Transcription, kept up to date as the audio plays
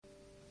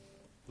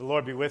The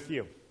Lord be with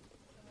you.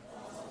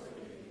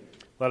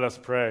 Let us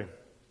pray.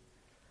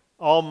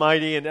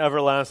 Almighty and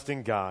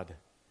everlasting God,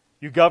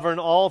 you govern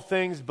all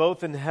things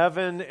both in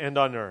heaven and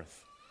on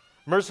earth.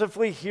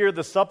 Mercifully hear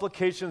the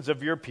supplications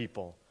of your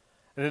people,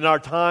 and in our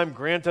time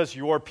grant us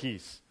your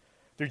peace.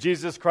 Through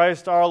Jesus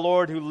Christ our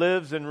Lord, who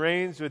lives and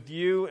reigns with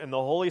you and the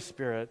Holy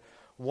Spirit,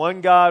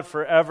 one God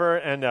forever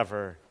and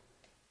ever.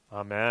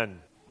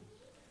 Amen.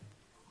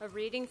 A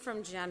reading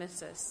from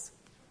Genesis.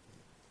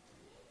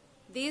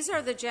 These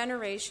are the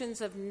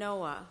generations of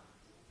Noah.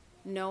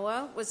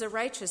 Noah was a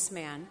righteous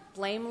man,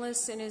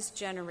 blameless in his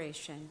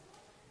generation.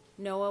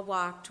 Noah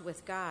walked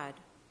with God.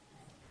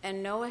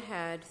 And Noah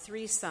had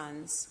 3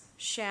 sons,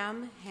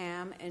 Shem,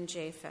 Ham, and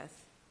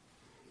Japheth.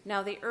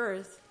 Now the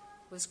earth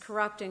was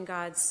corrupt in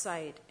God's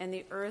sight, and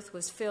the earth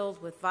was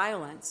filled with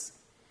violence.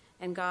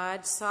 And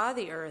God saw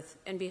the earth,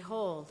 and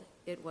behold,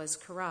 it was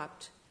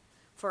corrupt,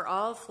 for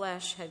all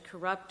flesh had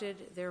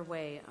corrupted their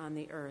way on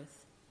the earth.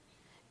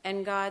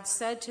 And God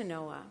said to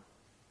Noah,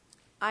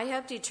 I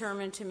have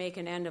determined to make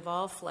an end of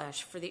all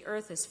flesh, for the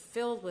earth is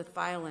filled with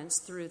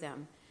violence through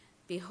them.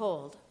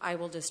 Behold, I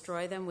will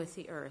destroy them with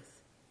the earth.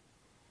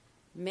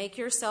 Make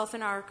yourself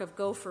an ark of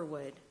gopher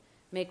wood.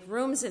 Make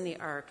rooms in the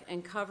ark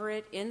and cover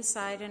it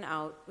inside and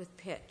out with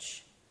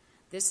pitch.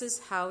 This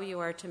is how you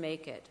are to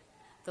make it.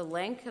 The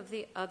length of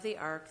the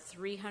ark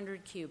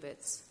 300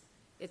 cubits,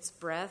 its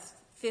breadth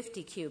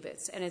 50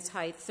 cubits, and its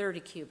height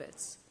 30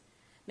 cubits.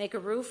 Make a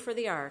roof for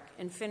the ark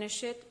and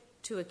finish it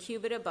to a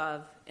cubit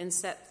above and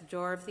set the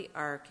door of the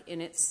ark in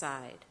its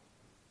side.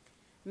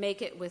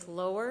 Make it with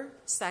lower,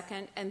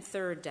 second, and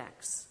third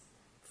decks.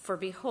 For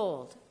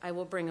behold, I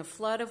will bring a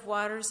flood of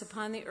waters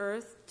upon the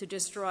earth to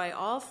destroy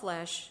all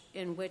flesh,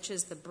 in which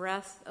is the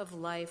breath of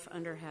life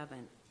under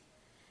heaven.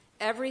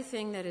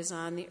 Everything that is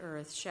on the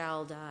earth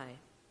shall die.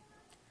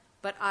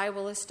 But I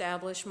will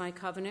establish my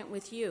covenant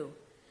with you,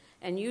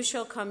 and you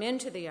shall come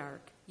into the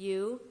ark,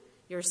 you,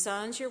 your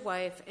sons, your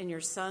wife, and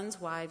your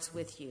sons' wives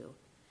with you.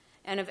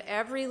 And of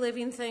every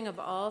living thing of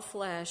all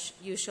flesh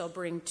you shall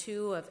bring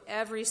 2 of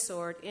every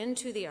sort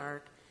into the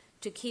ark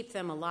to keep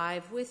them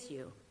alive with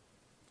you.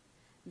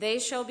 They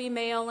shall be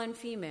male and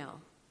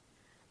female,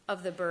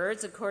 of the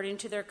birds according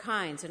to their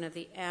kinds, and of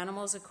the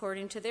animals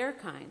according to their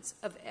kinds,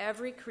 of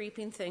every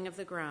creeping thing of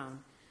the ground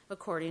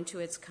according to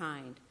its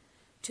kind.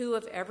 2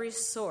 of every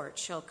sort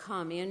shall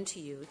come into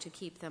you to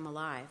keep them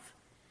alive.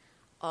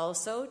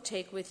 Also,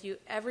 take with you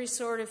every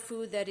sort of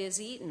food that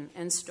is eaten,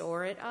 and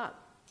store it up.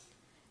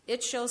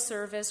 It shall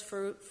serve as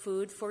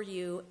food for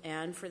you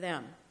and for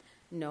them.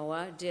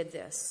 Noah did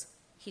this.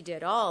 He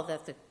did all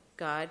that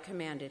God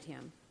commanded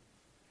him.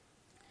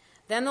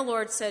 Then the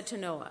Lord said to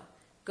Noah,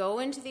 Go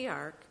into the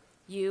ark,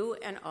 you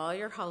and all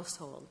your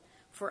household,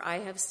 for I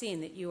have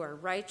seen that you are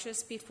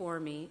righteous before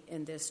me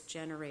in this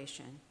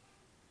generation.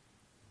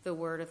 The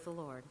word of the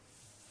Lord.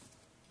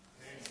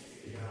 Thanks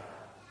be to God.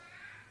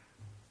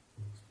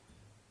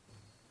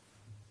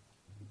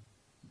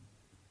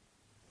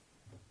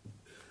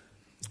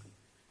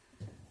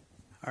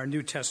 Our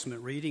New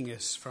Testament reading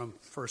is from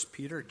 1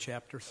 Peter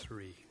chapter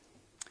 3.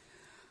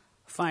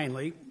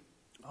 Finally,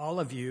 all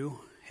of you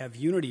have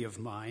unity of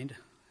mind,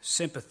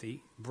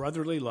 sympathy,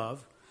 brotherly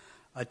love,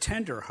 a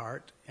tender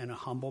heart, and a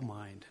humble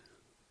mind.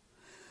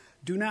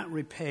 Do not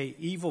repay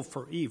evil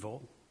for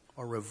evil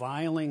or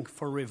reviling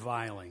for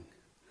reviling,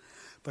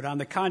 but on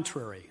the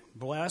contrary,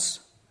 bless,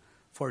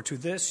 for to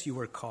this you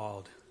were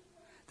called,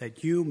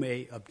 that you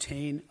may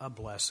obtain a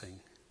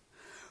blessing.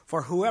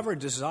 For whoever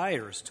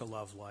desires to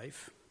love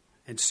life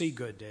and see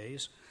good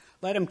days,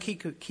 let him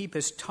keep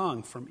his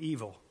tongue from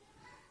evil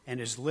and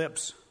his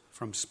lips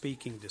from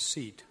speaking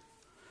deceit.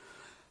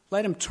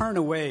 Let him turn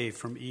away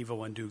from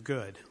evil and do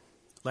good.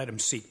 Let him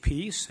seek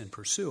peace and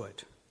pursue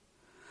it.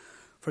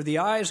 For the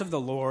eyes of the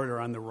Lord are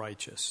on the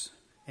righteous,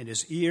 and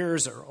his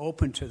ears are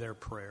open to their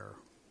prayer.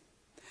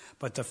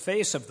 But the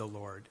face of the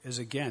Lord is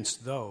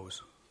against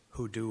those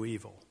who do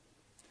evil.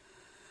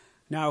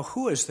 Now,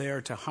 who is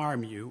there to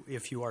harm you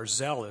if you are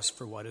zealous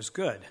for what is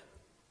good?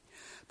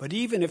 But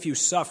even if you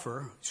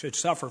should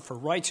suffer for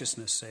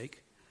righteousness'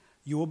 sake,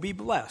 you will be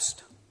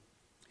blessed.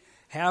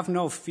 Have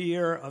no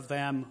fear of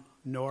them,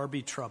 nor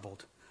be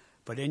troubled,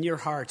 but in your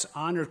hearts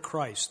honor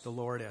Christ the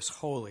Lord as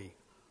holy,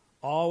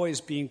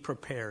 always being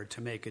prepared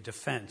to make a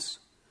defense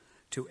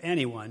to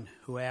anyone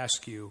who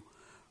asks you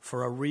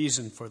for a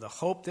reason for the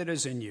hope that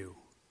is in you,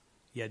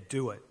 yet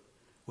do it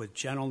with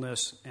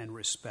gentleness and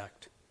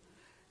respect,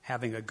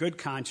 having a good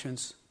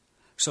conscience,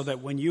 so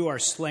that when you are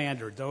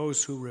slandered,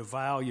 those who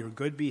revile your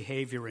good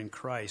behavior in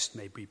Christ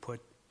may be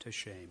put to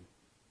shame.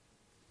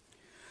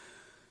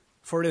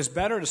 For it is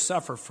better to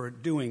suffer for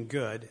doing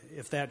good,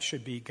 if that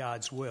should be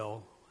God's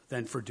will,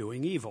 than for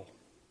doing evil.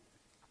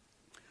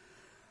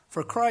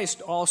 For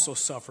Christ also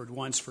suffered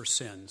once for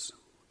sins,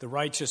 the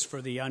righteous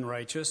for the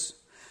unrighteous,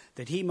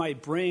 that he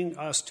might bring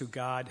us to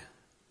God,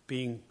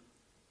 being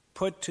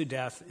put to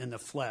death in the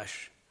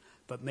flesh,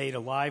 but made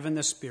alive in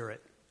the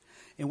Spirit,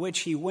 in which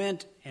he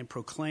went and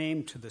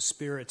proclaimed to the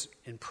spirits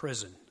in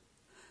prison,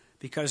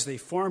 because they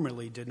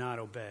formerly did not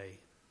obey,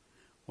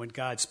 when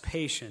God's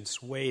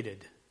patience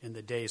waited in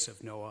the days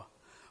of Noah,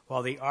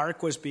 while the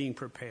ark was being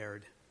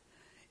prepared,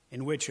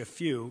 in which a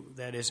few,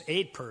 that is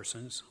 8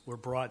 persons, were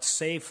brought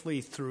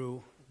safely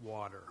through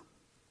water.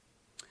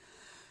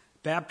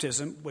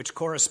 Baptism, which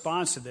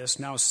corresponds to this,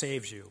 now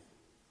saves you,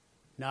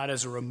 not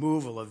as a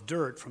removal of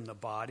dirt from the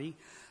body,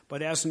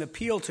 but as an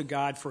appeal to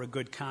God for a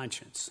good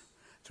conscience,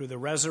 through the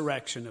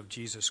resurrection of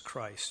Jesus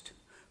Christ,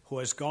 who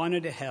has gone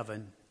into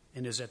heaven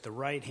and is at the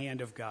right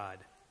hand of God,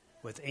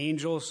 with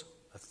angels,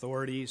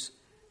 authorities,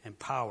 and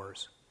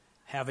powers,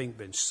 having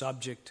been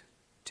subject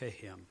to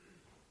him.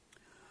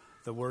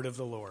 The word of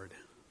the Lord.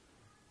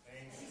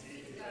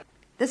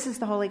 This is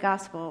the Holy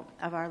Gospel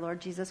of our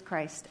Lord Jesus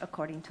Christ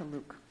according to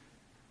Luke.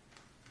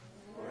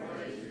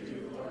 Glory to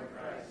you, Lord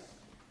Christ.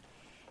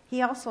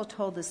 He also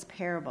told this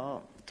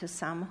parable to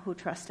some who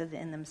trusted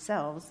in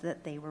themselves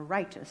that they were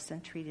righteous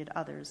and treated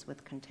others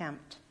with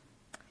contempt.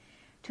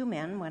 2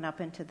 men went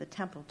up into the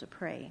temple to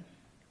pray,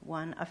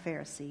 one a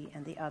Pharisee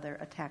and the other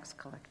a tax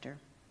collector.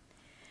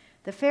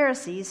 The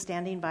Pharisee,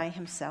 standing by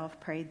himself,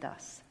 prayed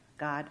thus: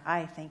 God,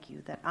 I thank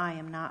you that I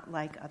am not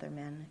like other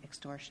men,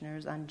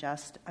 extortioners,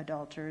 unjust,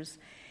 adulterers,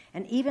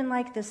 and even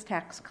like this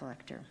tax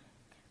collector.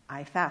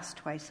 I fast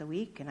twice a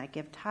week, and I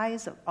give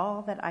tithes of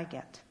all that I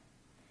get.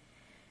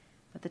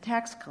 But the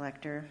tax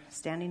collector,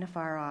 standing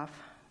afar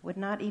off, would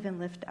not even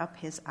lift up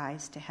his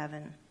eyes to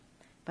heaven,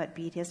 but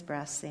beat his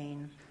breast,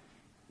 saying,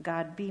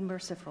 God, be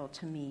merciful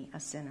to me, a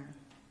sinner.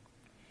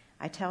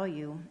 I tell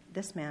you,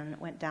 this man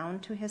went down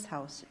to his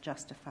house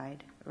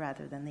justified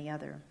rather than the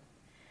other.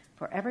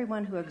 For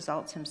everyone who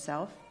exalts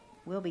himself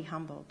will be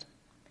humbled,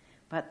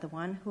 but the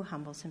one who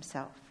humbles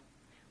himself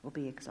will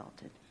be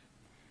exalted.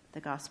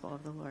 The Gospel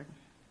of the Lord.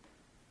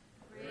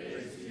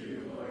 Praise to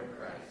you, Lord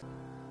Christ.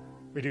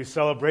 We do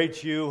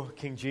celebrate you,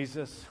 King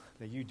Jesus,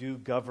 that you do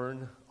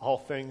govern all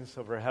things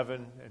over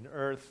heaven and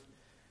earth.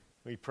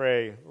 We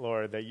pray,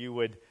 Lord, that you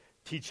would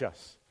teach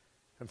us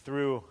and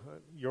through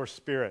your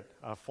Spirit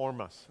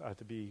form us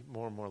to be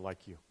more and more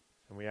like you.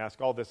 And we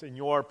ask all this in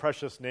your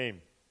precious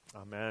name.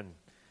 Amen.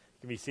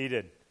 You can be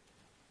seated.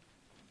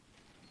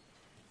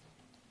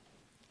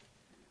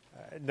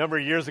 A number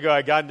of years ago,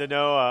 I got to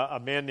know a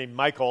man named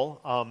Michael,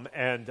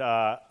 and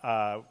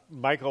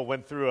Michael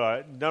went through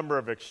a number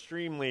of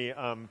extremely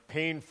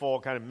painful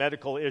kind of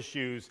medical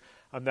issues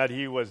that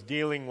he was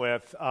dealing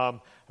with.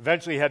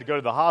 Eventually, he had to go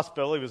to the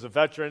hospital. He was a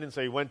veteran, and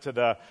so he went to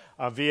the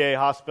VA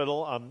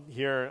hospital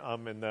here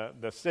in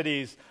the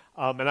cities.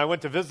 And I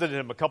went to visit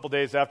him a couple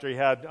days after he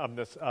had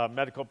this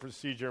medical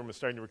procedure and was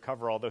starting to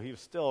recover, although he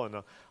was still in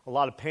a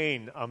lot of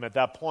pain at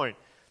that point.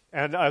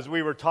 And as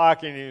we were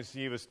talking,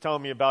 he was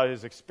telling me about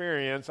his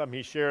experience.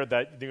 He shared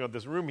that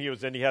this room he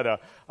was in, he had a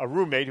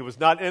roommate who was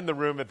not in the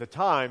room at the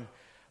time.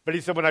 But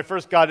he said, when I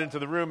first got into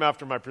the room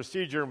after my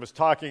procedure and was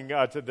talking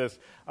to this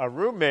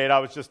roommate, I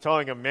was just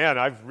telling him, man,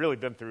 I've really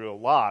been through a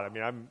lot.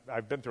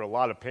 I've been through a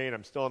lot of pain.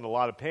 I'm still in a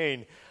lot of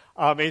pain.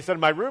 And he said,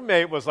 my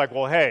roommate was like,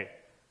 well, hey,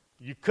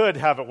 you could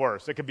have it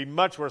worse. It could be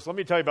much worse. Let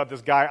me tell you about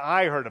this guy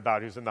I heard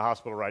about who's in the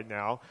hospital right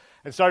now.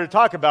 And started to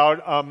talk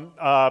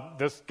about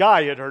this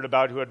guy he had heard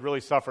about who had really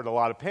suffered a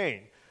lot of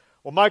pain.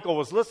 Well, Michael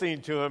was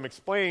listening to him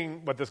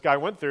explain what this guy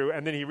went through,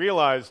 and then he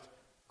realized,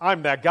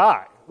 I'm that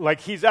guy.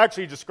 Like, he's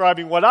actually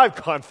describing what I've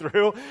gone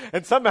through,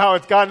 and somehow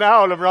it's gotten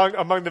out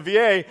among the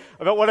VA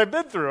about what I've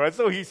been through. And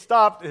so he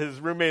stopped his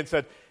roommate and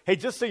said, hey,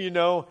 just so you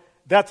know,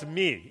 that's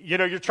me.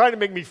 You're trying to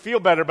make me feel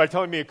better by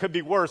telling me it could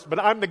be worse, but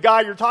I'm the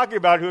guy you're talking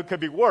about who it could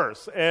be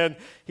worse. And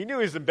he knew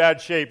he was in bad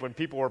shape when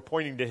people were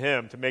pointing to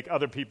him to make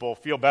other people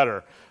feel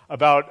better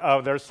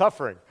about their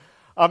suffering.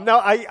 Now,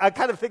 I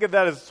kind of think of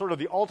that as sort of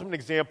the ultimate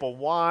example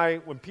why,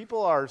 when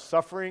people are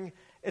suffering,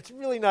 it's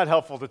really not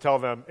helpful to tell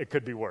them it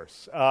could be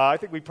worse. I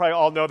think we probably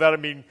all know that.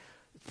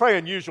 It's probably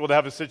unusual to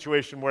have a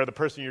situation where the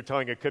person you're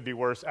telling it could be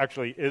worse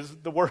actually is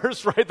the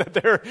worst, right? That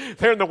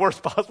they're in the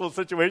worst possible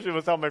situation,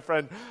 was how my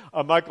friend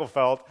Michael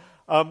felt.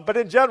 But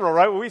in general,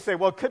 right, when we say,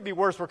 well, it could be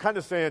worse, we're kind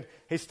of saying,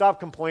 hey, stop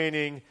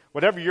complaining.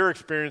 Whatever you're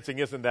experiencing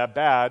isn't that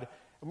bad.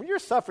 And when you're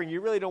suffering,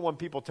 you really don't want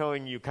people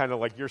telling you kind of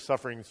like your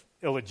suffering's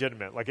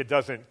illegitimate, like it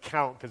doesn't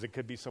count because it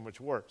could be so much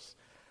worse.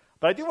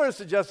 But I do want to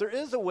suggest there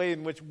is a way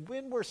in which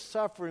when we're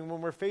suffering,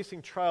 when we're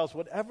facing trials,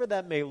 whatever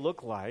that may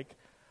look like,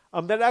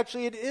 that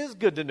actually it is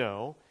good to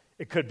know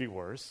it could be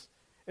worse,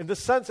 in the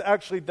sense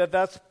actually that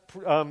that's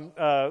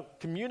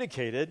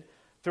communicated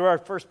through our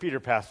 1 Peter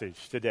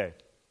passage today.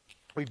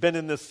 We've been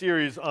in this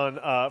series on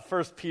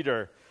 1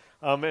 Peter,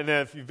 and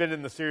if you've been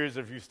in the series,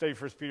 if you study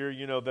 1 Peter,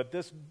 you know that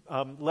this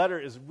letter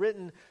is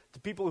written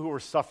to people who are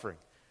suffering.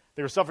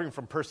 They were suffering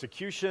from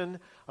persecution.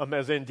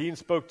 As Dean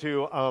spoke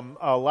to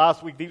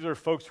last week, these are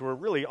folks who were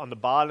really on the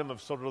bottom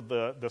of sort of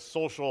the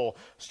social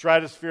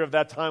stratosphere of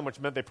that time,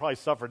 which meant they probably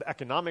suffered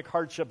economic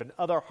hardship and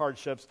other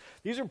hardships.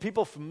 These are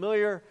people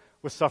familiar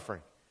with suffering.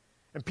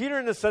 And Peter,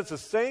 in a sense,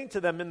 is saying to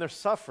them in their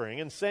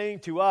suffering and saying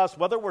to us,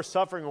 whether we're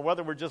suffering or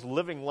whether we're just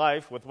living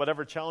life with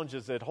whatever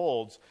challenges it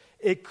holds,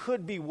 it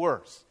could be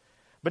worse.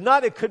 But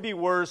not it could be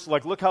worse,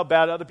 like look how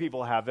bad other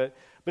people have it,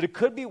 but it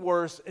could be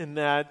worse in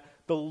that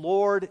the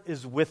Lord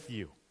is with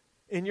you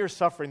in your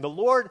suffering. The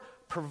Lord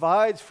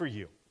provides for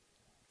you.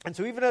 And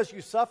so even as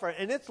you suffer,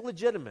 and it's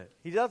legitimate,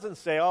 he doesn't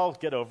say, oh,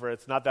 get over it,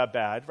 it's not that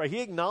bad, right?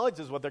 He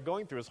acknowledges what they're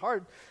going through is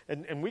hard,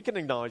 and we can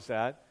acknowledge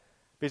that,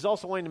 but he's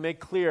also wanting to make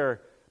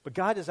clear, but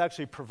God is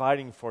actually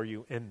providing for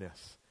you in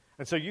this.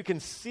 And so you can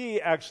see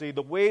actually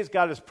the ways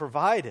God has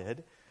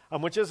provided,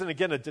 which isn't,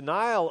 again, a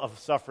denial of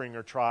suffering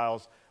or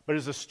trials, but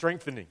is a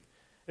strengthening,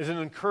 is an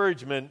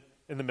encouragement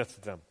in the midst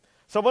of them.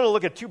 So I want to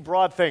look at two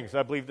broad things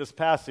I believe this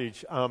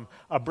passage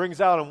brings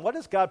out on what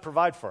does God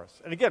provide for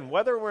us. And again,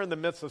 whether we're in the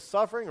midst of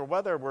suffering or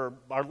whether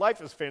our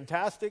life is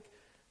fantastic,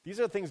 these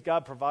are things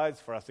God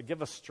provides for us to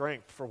give us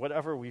strength for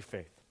whatever we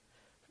face.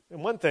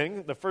 And one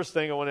thing, the first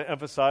thing I want to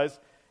emphasize,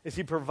 is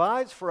he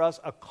provides for us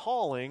a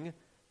calling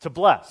to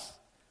bless.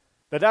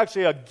 That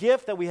actually a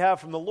gift that we have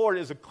from the Lord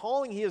is a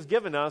calling he has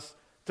given us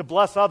to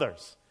bless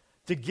others,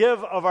 to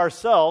give of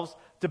ourselves,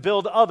 to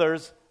build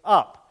others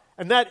up.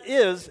 And that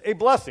is a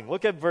blessing.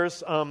 Look at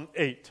verse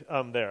 8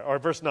 there, or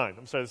verse 9.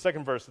 I'm sorry, the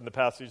second verse in the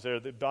passage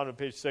there, the bottom of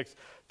page 6.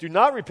 Do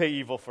not repay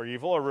evil for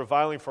evil or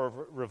reviling for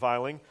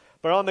reviling,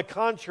 but on the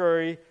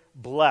contrary,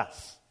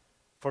 bless.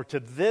 For to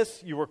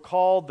this you were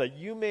called that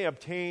you may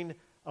obtain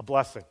a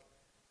blessing.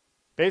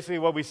 Basically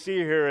what we see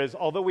here is,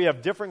 although we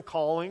have different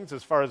callings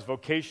as far as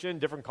vocation,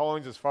 different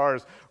callings as far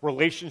as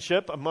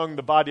relationship among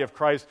the body of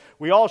Christ,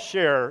 we all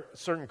share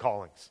certain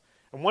callings.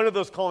 And one of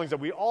those callings that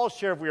we all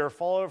share if we are a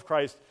follower of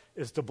Christ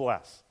is to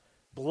bless.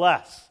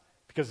 Bless.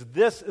 Because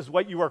this is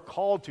what you are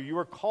called to. You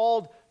are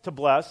called to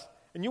bless,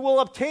 and you will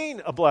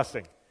obtain a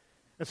blessing.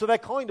 And so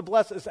that calling to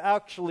bless is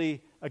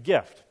actually a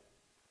gift.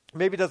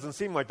 Maybe it doesn't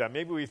seem like that.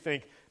 Maybe we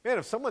think, man,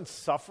 if someone's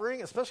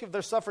suffering, especially if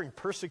they're suffering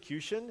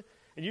persecution,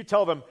 and you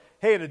tell them,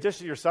 hey, in addition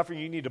to your suffering,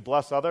 you need to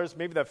bless others,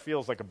 maybe that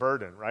feels like a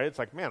burden, right? It's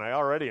like, man, I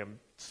already am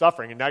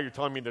suffering, and now you're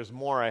telling me there's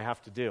more I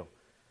have to do.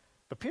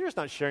 But Peter's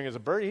not sharing it as a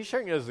burden. He's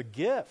sharing it as a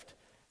gift.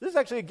 This is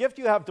actually a gift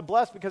you have to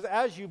bless, because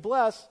as you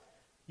bless,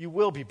 you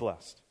will be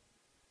blessed.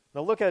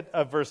 Now look at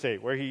verse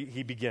 8, where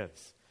he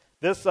begins.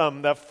 This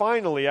that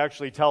finally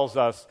actually tells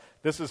us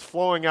this is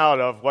flowing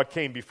out of what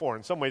came before.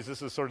 In some ways,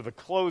 this is sort of the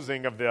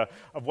closing of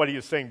what he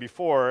was saying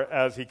before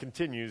as he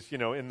continues,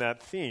 in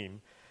that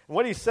theme. And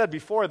what he said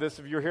before this,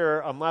 if you were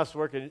here last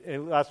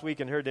week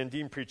and heard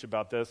Dean preach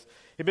about this,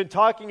 he'd been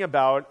talking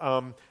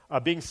about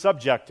being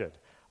subjected,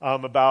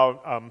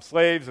 about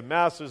slaves and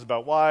masters,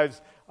 about wives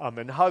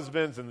and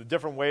husbands, and the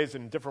different ways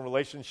in different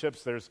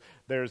relationships. There's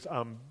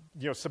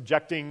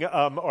subjecting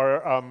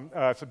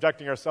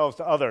subjecting ourselves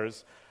to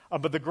others.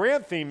 But the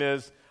grand theme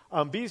is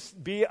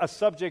be a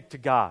subject to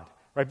God,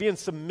 right? Be in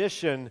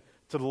submission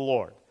to the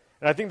Lord.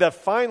 And I think that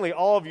finally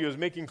all of you is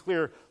making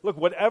clear, look,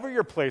 whatever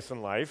your place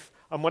in life,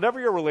 whatever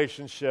your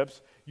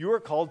relationships, you are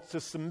called to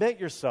submit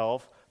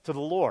yourself to the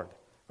Lord,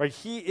 right?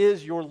 He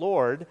is your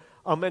Lord.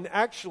 And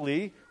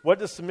actually, what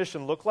does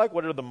submission look like?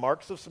 What are the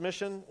marks of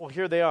submission? Well,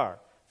 here they are.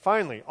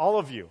 Finally, all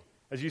of you,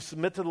 as you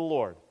submit to the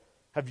Lord,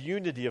 have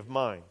unity of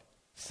mind,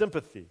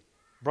 sympathy,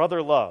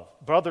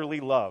 brotherly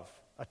love,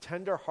 a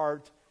tender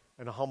heart,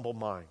 and a humble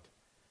mind.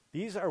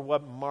 These are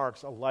what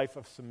marks a life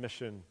of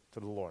submission to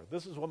the Lord.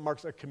 This is what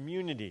marks a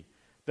community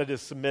that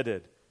is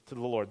submitted to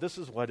the Lord. This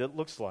is what it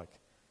looks like.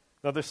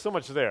 Now, there's so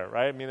much there,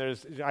 right? I mean,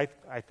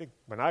 I think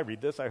when I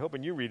read this, I hope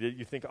when you read it,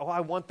 you think, oh,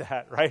 I want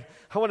that, right?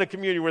 I want a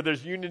community where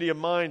there's unity of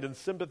mind and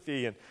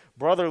sympathy and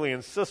brotherly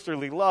and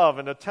sisterly love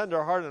and a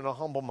tender heart and a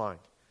humble mind.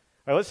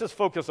 All right, let's just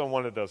focus on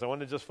one of those. I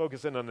want to just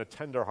focus in on a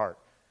tender heart.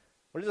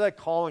 What is that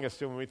calling us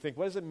to when we think,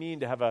 what does it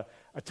mean to have a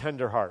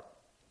tender heart?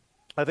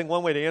 I think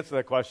one way to answer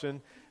that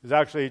question is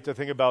actually to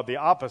think about the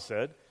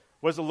opposite.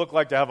 What does it look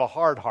like to have a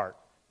hard heart?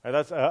 Right,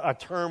 that's a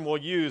term we'll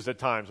use at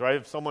times, right?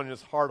 If someone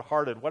is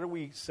hard-hearted, what are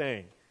we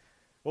saying?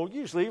 Well,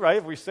 usually, right,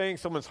 if we're saying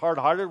someone's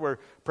hard-hearted, we're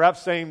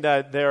perhaps saying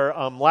that they're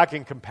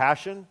lacking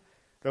compassion,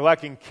 they're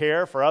lacking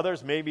care for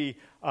others. Maybe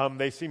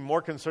they seem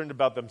more concerned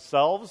about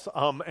themselves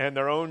and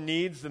their own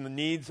needs than the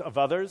needs of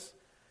others.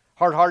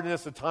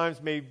 Hard-heartedness at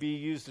times may be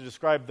used to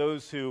describe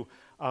those who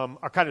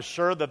are kind of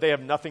sure that they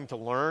have nothing to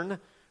learn,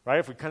 right?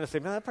 If we kind of say,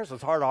 man, that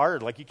person's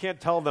hard-hearted, like you can't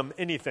tell them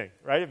anything,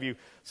 right? If you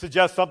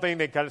suggest something,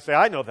 they kind of say,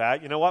 I know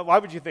that. You know what? Why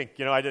would you think,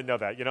 I didn't know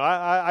that?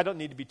 I don't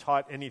need to be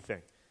taught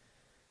anything.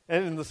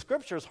 And in the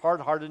Scriptures,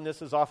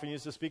 hard-heartedness is often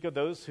used to speak of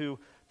those who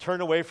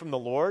turn away from the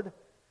Lord,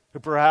 who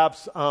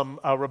perhaps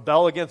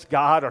rebel against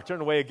God or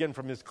turn away again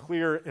from his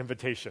clear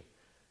invitation.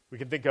 We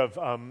can think of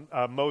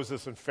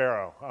Moses and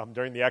Pharaoh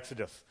during the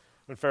Exodus.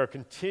 When Pharaoh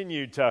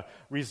continued to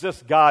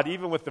resist God,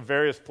 even with the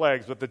various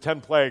plagues, with the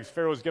 10 plagues,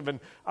 Pharaoh was given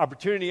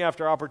opportunity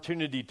after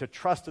opportunity to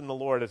trust in the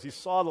Lord as he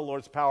saw the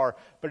Lord's power,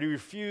 but he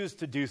refused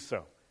to do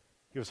so.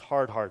 He was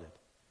hard-hearted.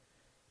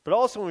 But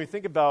also when we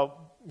think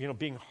about,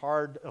 being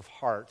hard of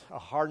heart, a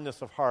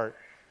hardness of heart,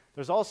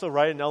 there's also,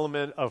 right, an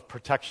element of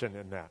protection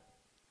in that.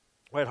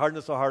 Right,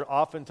 hardness of heart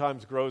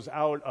oftentimes grows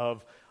out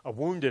of a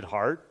wounded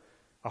heart,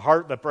 a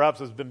heart that perhaps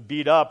has been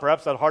beat up.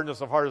 Perhaps that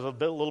hardness of heart is a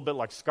little bit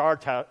like scar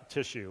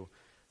tissue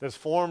that's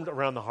formed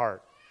around the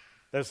heart.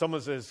 That if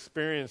someone's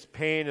experienced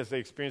pain, as they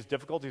experience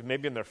difficulties,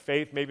 maybe in their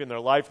faith, maybe in their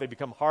life, they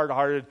become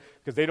hard-hearted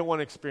because they don't want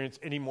to experience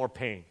any more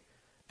pain.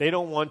 They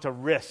don't want to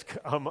risk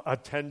a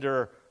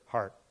tender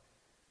heart.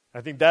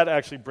 I think that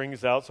actually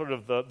brings out sort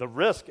of the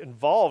risk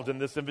involved in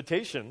this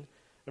invitation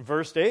in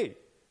verse 8.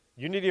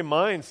 Unity of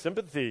mind,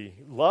 sympathy,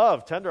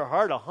 love, tender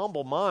heart, a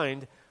humble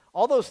mind,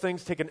 all those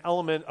things take an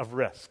element of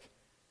risk.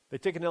 They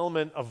take an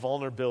element of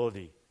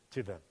vulnerability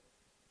to them.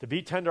 To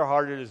be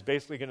tenderhearted is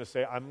basically going to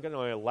say, I'm going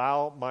to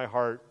allow my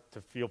heart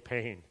to feel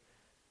pain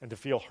and to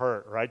feel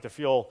hurt, right? To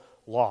feel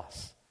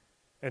loss.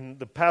 And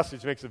the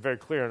passage makes it very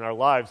clear, and our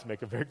lives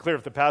make it very clear.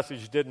 If the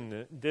passage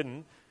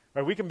didn't,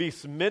 right? We can be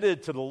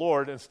submitted to the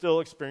Lord and still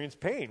experience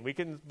pain. We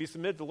can be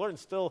submitted to the Lord and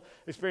still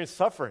experience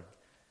suffering.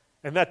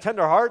 And that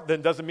tender heart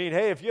then doesn't mean,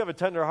 hey, if you have a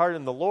tender heart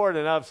in the Lord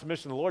and out of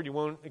submission to the Lord, you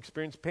won't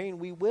experience pain.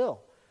 We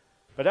will.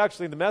 But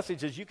actually the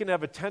message is you can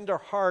have a tender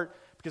heart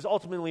because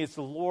ultimately it's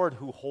the Lord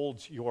who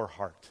holds your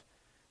heart.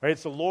 Right?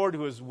 It's the Lord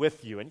who is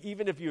with you. And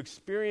even if you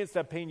experience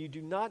that pain, you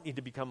do not need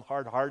to become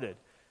hard-hearted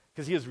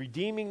because he is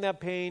redeeming that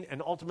pain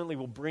and ultimately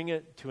will bring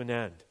it to an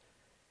end.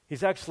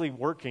 He's actually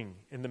working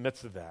in the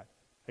midst of that.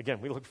 Again,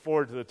 we look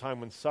forward to the time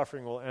when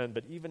suffering will end,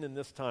 but even in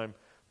this time,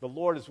 the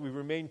Lord, as we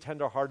remain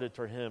tender-hearted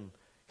to him,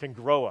 can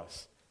grow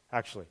us,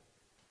 actually.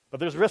 But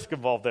there's risk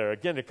involved there.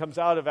 Again, it comes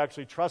out of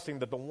actually trusting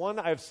that the one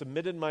I have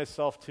submitted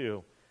myself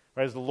to,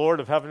 right, is the Lord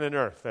of heaven and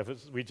earth,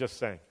 as we just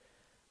sang,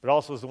 but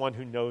also is the one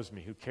who knows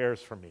me, who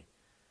cares for me.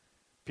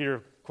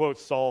 Peter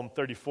quotes Psalm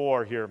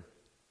 34 here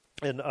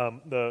in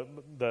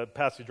the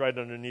passage right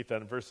underneath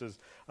that in verses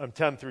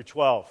 10 through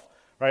 12.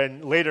 Right?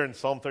 And later in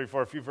Psalm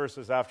 34, a few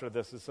verses after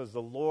this, it says,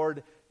 the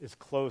Lord is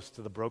close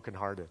to the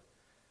brokenhearted.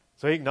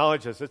 So he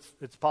acknowledges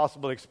it's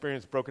possible to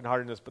experience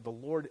brokenheartedness, but the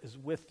Lord is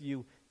with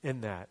you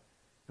in that.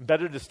 And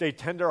better to stay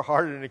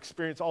tender-hearted and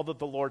experience all that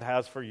the Lord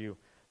has for you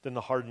than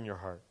to harden your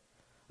heart.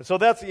 And so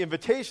that's the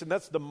invitation.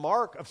 That's the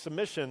mark of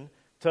submission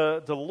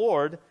to the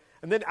Lord.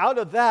 And then out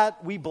of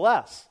that, we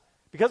bless.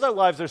 Because our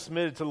lives are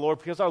submitted to the Lord,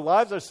 because our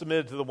lives are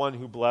submitted to the one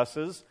who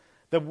blesses,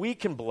 that we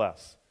can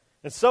bless.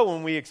 And so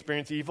when we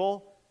experience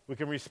evil, we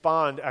can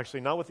respond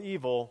actually not with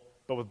evil,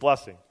 but with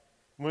blessing.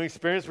 When we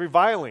experience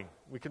reviling,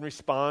 we can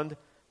respond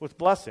with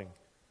blessing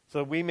so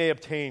that we may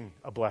obtain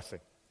a blessing.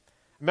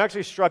 I'm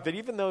actually struck that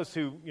even those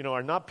who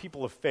are not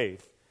people of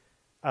faith,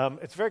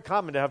 it's very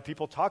common to have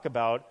people talk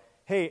about,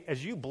 hey,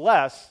 as you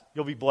bless,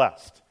 you'll be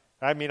blessed.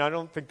 I mean, I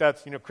don't think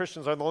that's,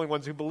 Christians are the only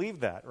ones who believe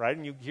that, right?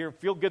 And you hear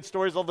feel-good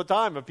stories all the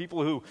time of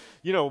people who,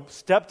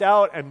 stepped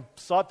out and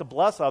sought to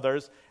bless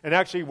others and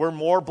actually were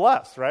more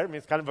blessed, right? I mean,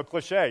 it's kind of a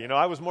cliche.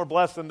 I was more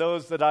blessed than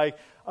those that I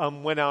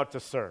went out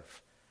to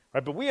serve,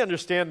 right? But we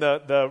understand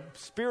the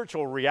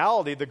spiritual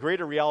reality, the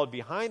greater reality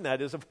behind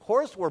that is, of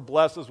course, we're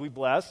blessed as we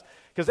bless,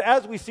 because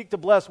as we seek to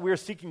bless, we are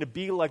seeking to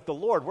be like the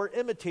Lord. We're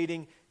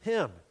imitating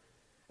him.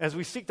 As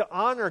we seek to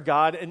honor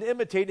God and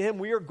imitate him,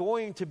 we are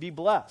going to be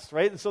blessed,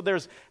 right? And so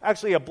there's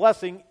actually a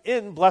blessing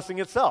in blessing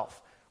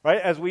itself,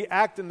 right? As we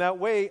act in that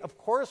way, of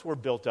course we're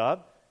built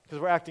up because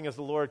we're acting as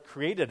the Lord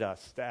created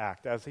us to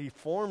act, as he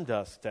formed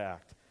us to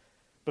act.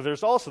 But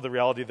there's also the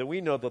reality that we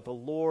know that the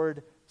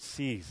Lord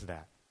sees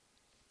that.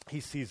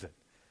 He sees it.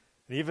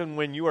 And even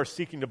when you are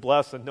seeking to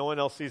bless and no one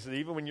else sees it,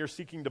 even when you're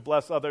seeking to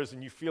bless others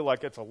and you feel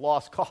like it's a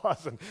lost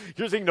cause and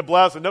you're seeking to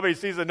bless and nobody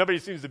sees it, nobody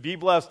seems to be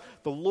blessed,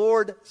 the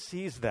Lord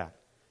sees that.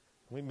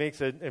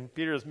 And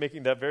Peter is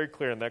making that very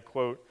clear in that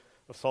quote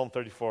of Psalm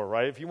 34,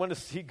 right? If you want to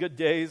see good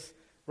days,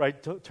 right,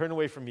 turn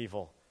away from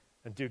evil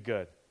and do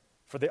good.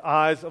 For the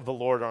eyes of the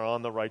Lord are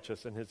on the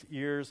righteous, and his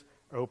ears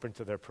are open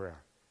to their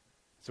prayer.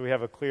 So we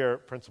have a clear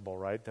principle,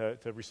 right?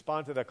 To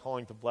respond to that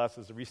calling to bless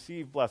is to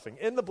receive blessing.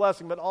 In the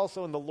blessing, but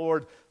also in the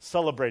Lord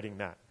celebrating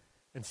that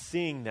and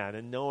seeing that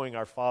and knowing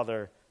our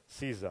Father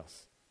sees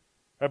us.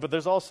 Right? But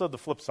there's also the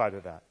flip side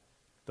of that.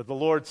 That the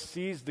Lord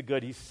sees the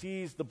good, he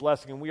sees the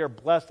blessing, and we are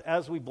blessed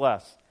as we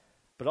bless.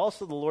 But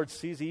also the Lord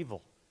sees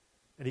evil,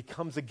 and he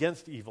comes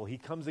against evil. He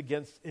comes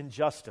against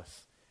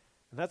injustice.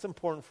 And that's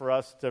important for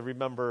us to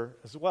remember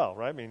as well,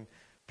 right? I mean,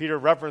 Peter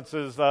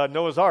references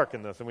Noah's Ark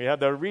in this, and we had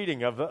the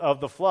reading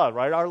of the flood,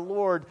 right? Our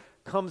Lord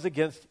comes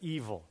against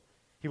evil.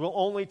 He will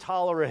only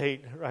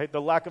tolerate, right,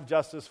 the lack of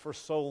justice for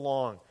so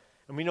long.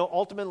 And we know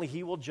ultimately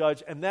he will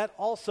judge, and that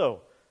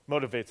also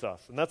motivates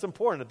us. And that's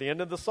important at the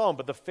end of the psalm.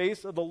 But the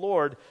face of the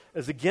Lord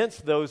is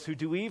against those who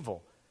do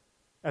evil.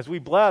 As we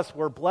bless,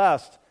 we're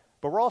blessed,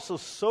 but we're also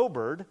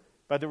sobered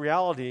by the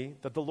reality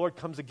that the Lord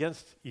comes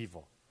against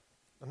evil.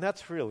 And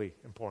that's really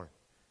important.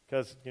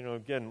 Because,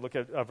 again, look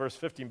at verse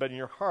 15. But in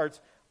your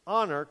hearts,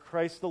 honor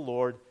Christ the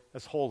Lord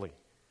as holy.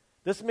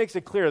 This makes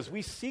it clear as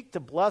we seek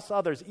to bless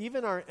others,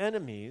 even our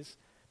enemies,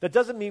 that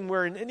doesn't mean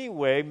we're in any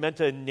way meant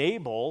to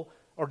enable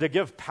or to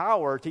give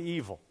power to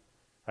evil.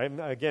 Right?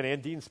 Again,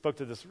 Ann Dean spoke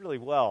to this really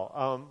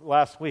well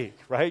last week,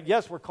 right?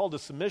 Yes, we're called to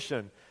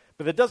submission,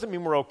 but that doesn't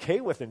mean we're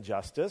okay with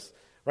injustice,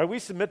 right? We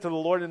submit to the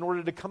Lord in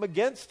order to come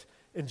against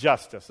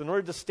injustice, in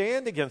order to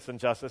stand against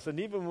injustice,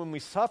 and even when we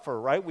suffer,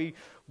 right?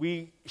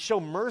 We show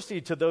mercy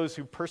to those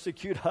who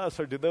persecute us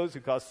or to those who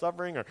cause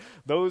suffering or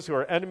those who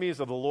are enemies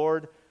of the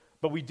Lord,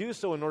 but we do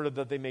so in order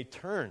that they may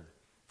turn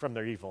from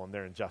their evil and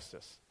their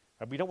injustice.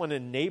 Right? We don't want to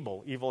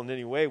enable evil in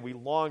any way. We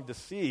long to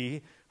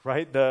see,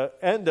 right, the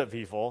end of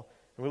evil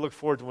And we look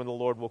forward to when the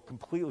Lord will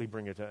completely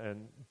bring it to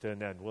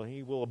an end. Well,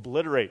 he will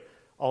obliterate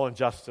all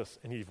injustice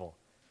and evil.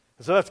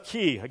 And so that's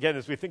key. Again,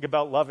 as we think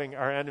about loving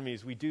our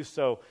enemies, we do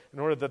so in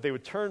order that they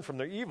would turn from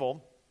their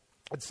evil.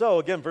 And so,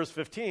 again, verse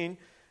 15,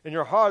 in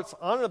your hearts,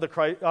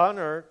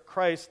 honor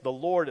Christ the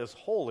Lord as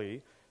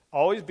holy,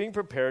 always being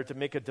prepared to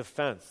make a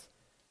defense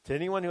to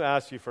anyone who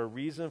asks you for a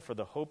reason for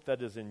the hope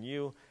that is in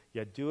you,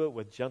 yet do it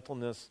with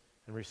gentleness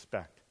and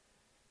respect.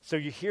 So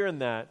you hear in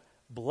that,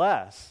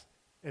 bless,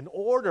 in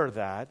order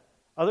that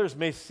others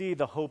may see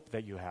the hope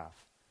that you have.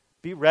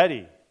 Be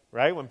ready,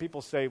 right? When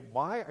people say,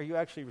 why are you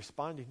actually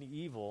responding to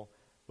evil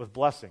with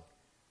blessing?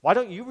 Why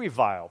don't you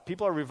revile?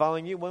 People are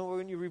reviling you. When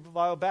will you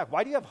revile back?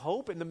 Why do you have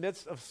hope in the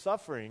midst of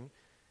suffering?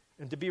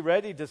 And to be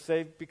ready to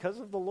say, because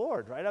of the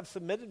Lord, right? I've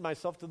submitted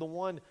myself to the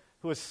one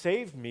who has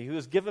saved me, who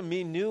has given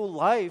me new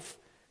life.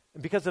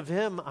 And because of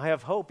him, I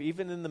have hope,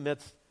 even in the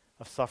midst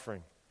of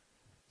suffering.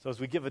 So as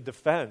we give a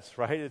defense,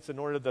 right, it's in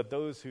order that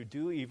those who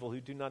do evil,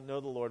 who do not know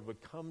the Lord,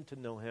 would come to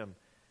know him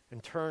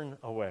and turn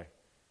away.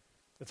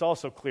 It's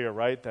also clear,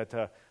 right, that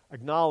to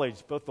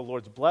acknowledge both the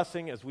Lord's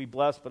blessing as we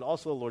bless, but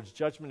also the Lord's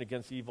judgment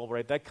against evil,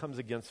 right, that comes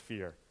against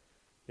fear.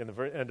 In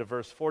the end of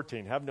verse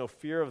 14, have no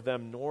fear of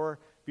them nor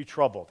be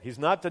troubled. He's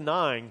not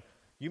denying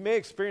you may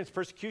experience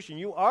persecution.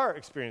 You are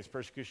experiencing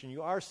persecution.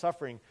 You are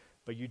suffering,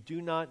 but you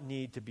do not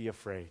need to be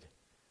afraid.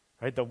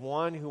 Right? The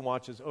one who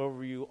watches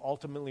over you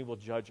ultimately will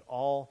judge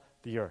all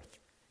the earth.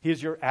 He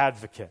is your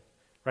advocate.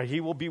 Right?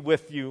 He will be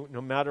with you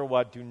no matter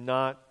what. Do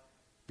not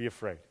be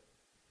afraid.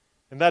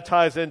 And that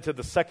ties into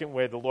the second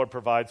way the Lord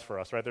provides for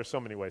us, right? There's so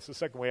many ways. The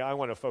second way I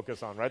want to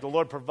focus on, right? The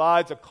Lord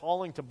provides a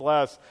calling to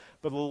bless,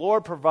 but the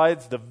Lord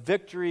provides the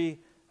victory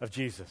of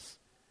Jesus,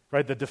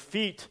 right? The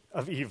defeat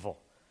of evil,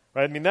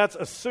 right? I mean, that's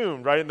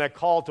assumed, right, in that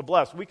call to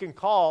bless. We can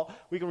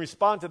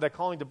respond to that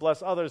calling to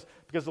bless others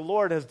because the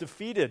Lord has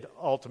defeated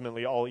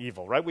ultimately all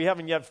evil, right? We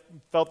haven't yet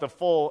felt the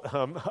full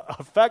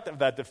effect of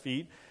that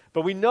defeat,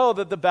 but we know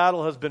that the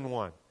battle has been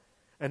won.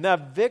 And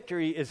that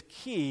victory is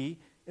key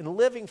in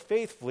living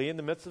faithfully in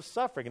the midst of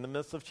suffering, in the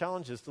midst of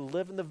challenges, to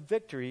live in the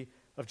victory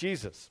of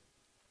Jesus.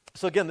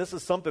 So again, this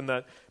is something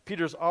that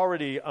Peter's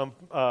already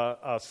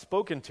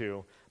spoken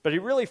to, but he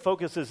really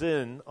focuses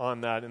in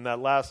on that in that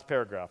last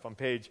paragraph on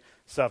page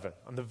 7,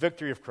 on the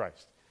victory of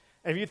Christ.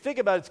 And if you think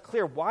about it, it's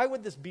clear, why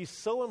would this be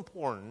so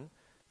important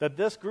that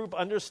this group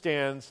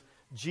understands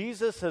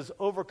Jesus has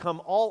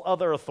overcome all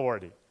other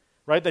authority,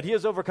 right? That he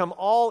has overcome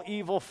all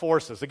evil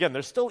forces. Again,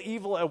 there's still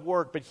evil at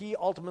work, but he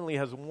ultimately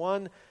has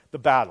won the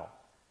battle.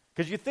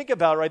 Because you think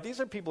about it, right,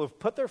 these are people who've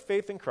put their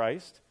faith in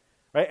Christ,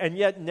 right, and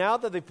yet now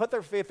that they've put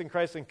their faith in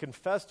Christ and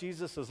confessed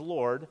Jesus as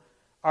Lord,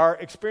 are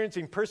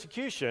experiencing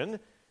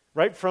persecution,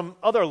 right, from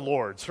other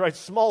lords, right,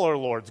 smaller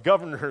lords,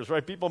 governors,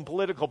 right, people in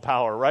political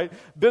power, right,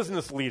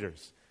 business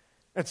leaders.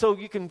 And so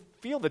you can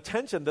feel the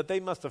tension that they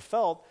must have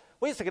felt.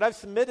 Wait a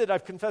second,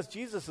 I've confessed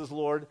Jesus as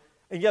Lord,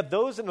 and yet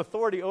those in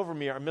authority over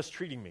me are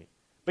mistreating me.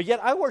 But yet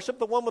I worship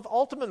the one with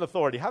ultimate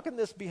authority. How can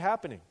this be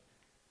happening?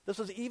 This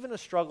was even a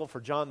struggle for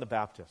John the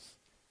Baptist.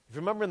 If you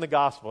remember in the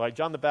gospel, right,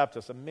 John the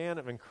Baptist, a man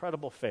of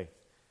incredible faith,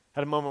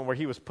 had a moment where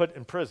he was put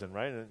in prison,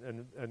 right,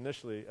 and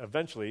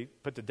eventually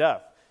put to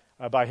death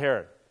by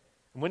Herod.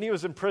 And when he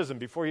was in prison,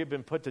 before he had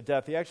been put to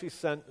death, he actually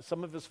sent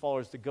some of his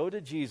followers to go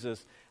to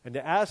Jesus and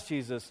to ask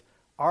Jesus,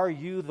 are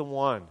you the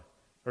one,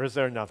 or is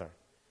there another?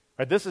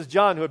 Right, this is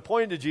John who had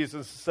pointed to Jesus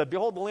and said,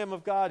 behold the Lamb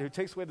of God who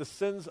takes away the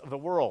sins of the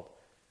world.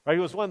 Right,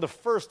 he was one of the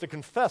first to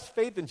confess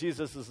faith in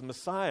Jesus as the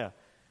Messiah.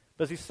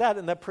 But as he sat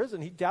in that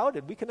prison, he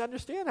doubted. We can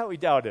understand how he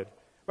doubted.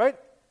 Right?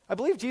 I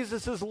believe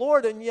Jesus is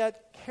Lord, and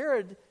yet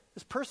Herod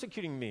is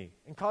persecuting me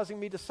and causing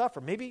me to suffer.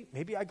 Maybe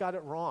I got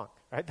it wrong.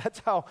 Right? That's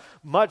how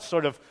much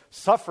sort of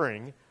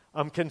suffering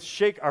can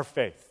shake our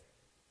faith.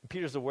 And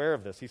Peter's aware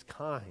of this. He's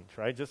kind,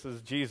 right? Just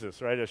as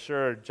Jesus, right,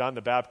 assured John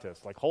the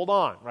Baptist, like, hold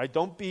on, right?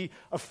 Don't be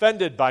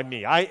offended by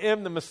me. I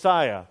am the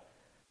Messiah.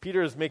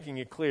 Peter is making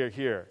it clear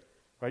here,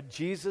 right?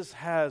 Jesus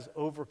has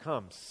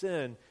overcome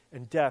sin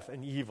and death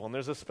and evil. And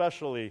there's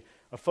especially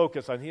a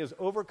focus on he has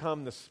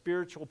overcome the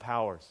spiritual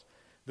powers,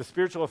 the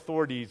spiritual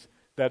authorities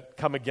that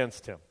come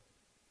against him.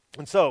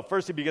 And so,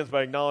 first he begins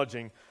by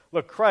acknowledging,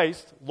 look,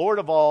 Christ, Lord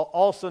of all,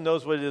 also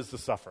knows what it is to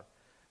suffer,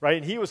 right?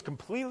 And he was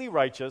completely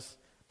righteous,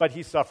 but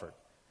he suffered.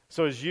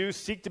 So as you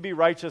seek to be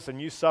righteous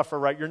and you suffer,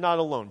 right, you're not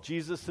alone.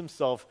 Jesus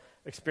himself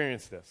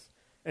experienced this.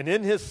 And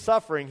in his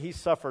suffering, he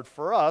suffered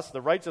for us,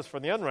 the righteous for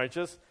the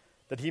unrighteous,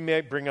 that he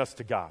may bring us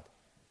to God.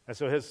 And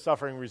so his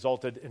suffering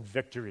resulted in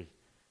victory,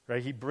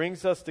 right? He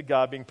brings us to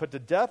God, being put to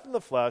death in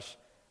the flesh,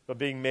 but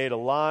being made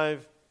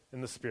alive in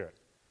the Spirit.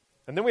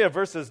 And then we have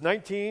verses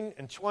 19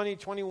 and 20,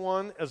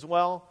 21 as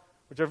well,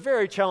 which are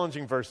very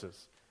challenging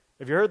verses.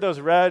 If you heard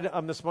those read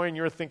this morning,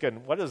 you're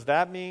thinking, what does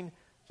that mean?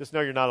 Just know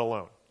you're not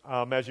alone.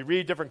 As you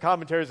read different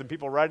commentaries and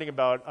people writing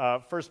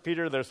about 1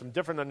 Peter, there's some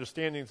different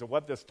understandings of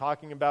what this is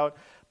talking about.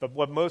 But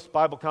what most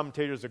Bible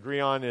commentators agree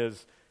on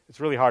is it's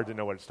really hard to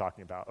know what it's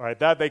talking about. Right?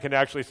 That they can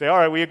actually say, all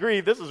right, we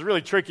agree, this is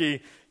really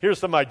tricky, here's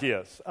some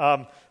ideas.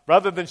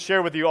 Rather than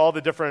share with you all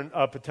the different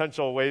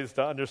potential ways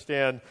to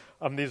understand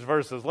these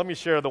verses, let me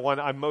share the one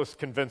I'm most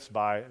convinced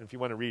by. And if you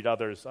want to read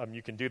others,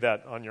 you can do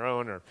that on your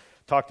own or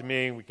talk to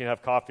me. We can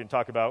have coffee and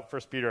talk about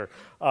 1 Peter,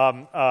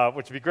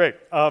 which would be great.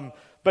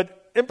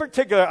 But in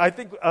particular, I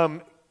think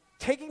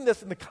taking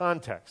this in the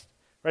context,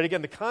 right?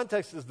 Again, the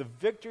context is the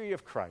victory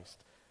of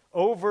Christ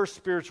over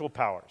spiritual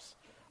powers.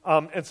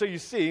 And so you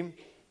see,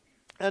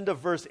 end of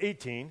verse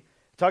 18, it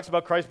talks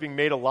about Christ being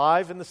made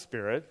alive in the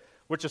Spirit,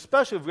 which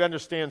especially if we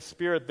understand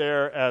Spirit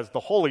there as the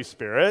Holy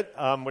Spirit,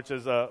 which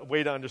is a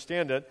way to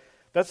understand it,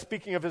 that's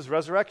speaking of his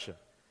resurrection.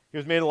 He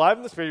was made alive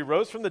in the Spirit, he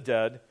rose from the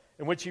dead,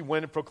 in which he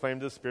went and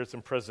proclaimed to the spirits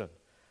in prison.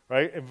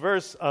 Right? In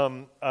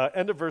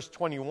end of verse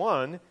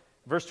 21,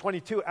 verse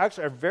 22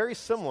 actually are very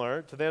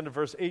similar to the end of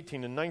verse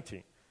 18 and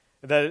 19.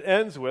 And that it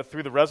ends with,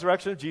 through the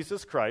resurrection of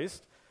Jesus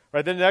Christ,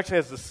 right? Then it actually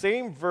has the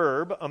same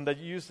verb that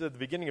you used at the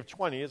beginning of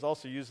 20 is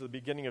also used at the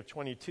beginning of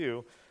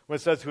 22 when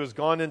it says, who has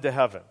gone into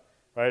heaven,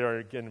 right? Or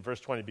again, in verse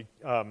 20,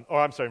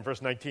 in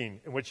verse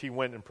 19, in which he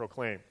went and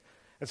proclaimed.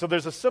 And so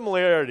there's a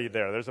similarity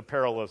there. There's a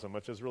parallelism,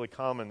 which is really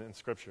common in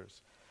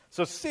scriptures.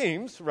 So it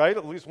seems, right,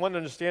 at least one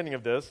understanding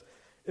of this,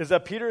 is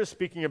that Peter is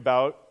speaking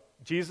about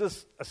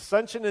Jesus'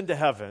 ascension into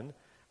heaven,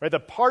 right?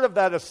 That part of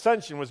that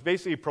ascension was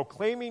basically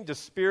proclaiming to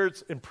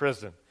spirits in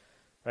prison,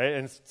 right?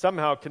 And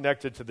somehow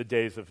connected to the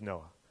days of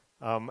Noah.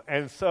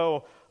 And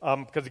so,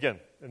 because again,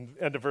 in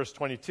the end of verse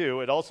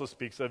 22, it also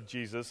speaks of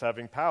Jesus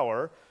having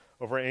power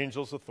over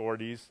angels,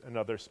 authorities, and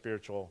other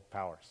spiritual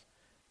powers.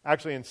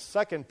 Actually, in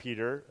 2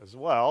 Peter as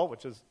well,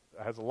 which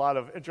has a lot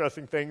of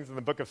interesting things in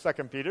the book of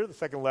 2 Peter, the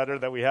second letter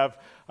that we have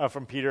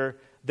from Peter,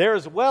 there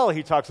as well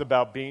he talks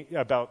about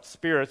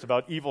spirits,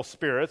 about evil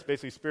spirits,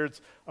 basically spirits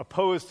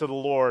opposed to the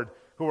Lord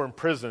who were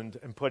imprisoned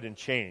and put in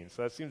chains.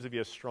 So that seems to be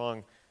a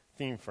strong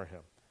theme for him.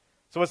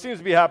 So what seems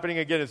to be happening,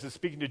 again, is it's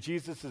speaking to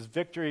Jesus'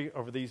 victory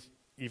over these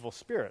evil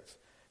spirits.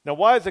 Now,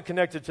 why is it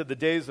connected to the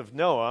days of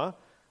Noah?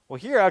 Well,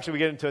 here actually we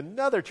get into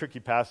another tricky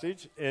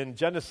passage in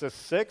Genesis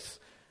 6,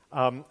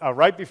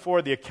 right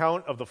before the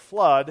account of the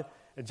flood.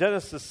 In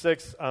Genesis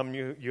 6,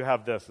 you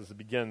have this as it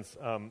begins,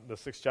 the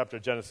 6th chapter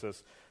of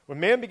Genesis. When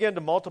man began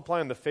to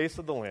multiply on the face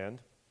of the land,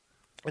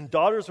 and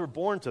daughters were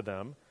born to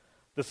them,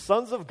 the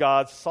sons of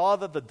God saw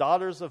that the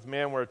daughters of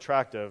man were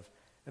attractive,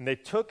 and they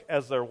took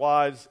as their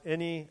wives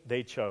any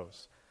they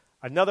chose.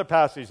 Another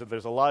passage that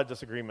there's a lot of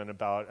disagreement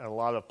about and a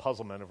lot of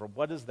puzzlement over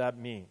what does that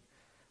mean.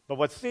 But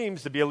what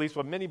seems to be, at least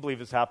what many believe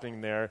is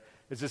happening there,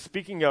 is it's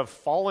speaking of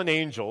fallen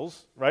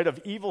angels, right, of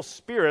evil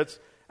spirits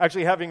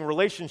actually having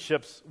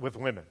relationships with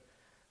women.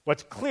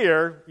 What's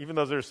clear, even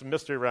though there's some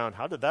mystery around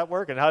how did that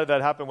work and how did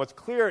that happen, what's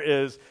clear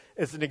is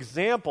it's an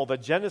example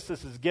that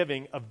Genesis is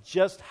giving of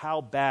just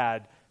how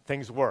bad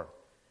things were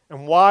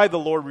and why the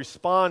Lord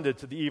responded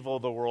to the evil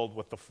of the world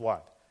with the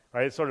flood.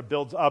 Right? It sort of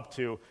builds up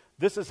to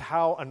this is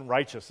how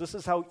unrighteous, this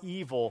is how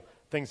evil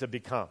things have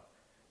become.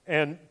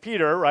 And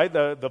Peter, right,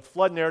 the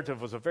flood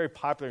narrative was a very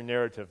popular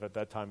narrative at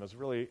that time. It was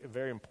really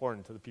very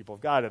important to the people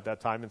of God at that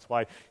time. That's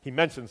why he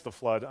mentions the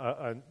flood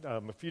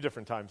a few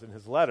different times in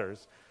his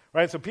letters.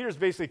 Right? So Peter's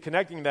basically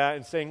connecting that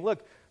and saying,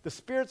 look, the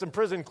spirits in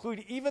prison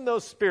include even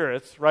those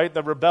spirits, right,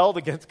 that rebelled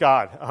against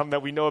God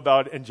that we know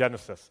about in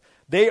Genesis.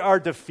 They are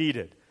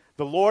defeated.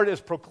 The Lord is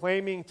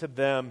proclaiming to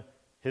them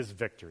his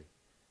victory.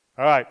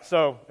 All right,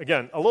 so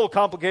again, a little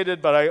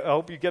complicated, but I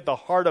hope you get the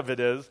heart of it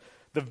is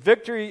the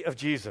victory of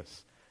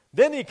Jesus.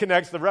 Then he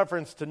connects the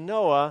reference to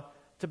Noah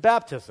to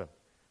baptism.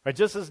 Right?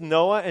 Just as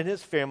Noah and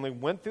his family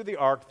went through the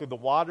ark through the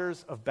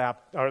waters of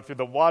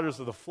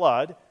the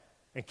flood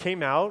and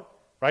came out,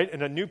 right,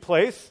 in a new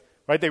place,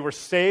 right? They were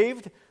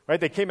saved, right?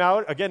 They came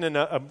out again in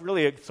a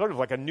sort of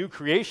like a new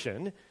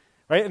creation,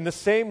 right? In the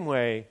same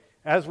way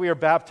as we are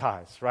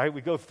baptized, right?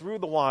 We go through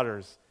the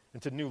waters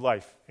into new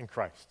life in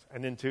Christ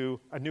and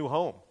into a new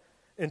home,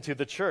 into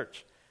the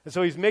church. And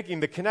so he's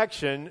making the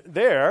connection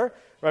there,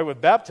 right,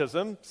 with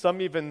baptism. Some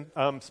even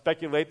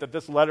speculate that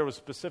this letter was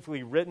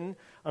specifically written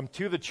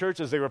to the church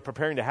as they were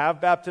preparing to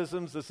have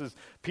baptisms. This is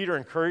Peter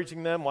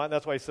encouraging them.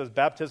 That's why he says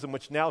baptism,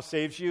 which now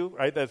saves you,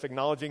 right? That's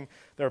acknowledging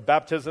there are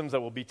baptisms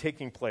that will be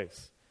taking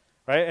place,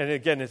 right? And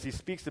again, as he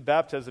speaks to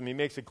baptism, he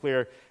makes it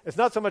clear it's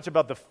not so much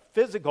about the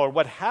physical or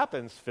what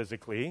happens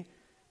physically,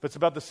 but it's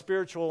about the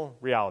spiritual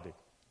reality.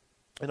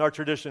 In our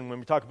tradition, when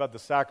we talk about the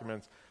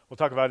sacraments, we'll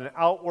talk about an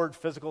outward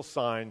physical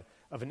sign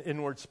of an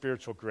inward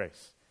spiritual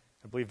grace.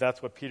 I believe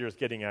that's what Peter is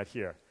getting at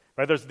here.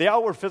 Right? There's the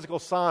outward physical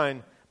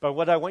sign, but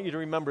what I want you to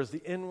remember is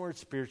the inward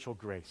spiritual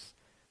grace.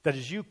 That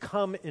as you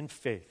come in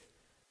faith,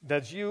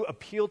 that as you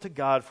appeal to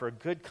God for a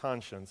good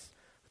conscience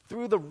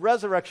through the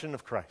resurrection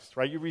of Christ,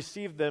 right? You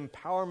receive the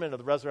empowerment of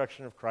the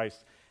resurrection of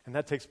Christ, and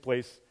that takes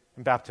place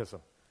in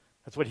baptism.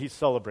 That's what he's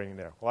celebrating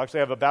there. We'll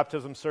actually have a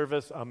baptism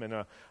service in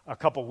a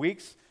couple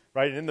weeks,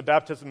 right? And in the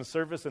baptism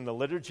service, in the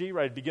liturgy,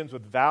 right, it begins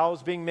with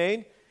vows being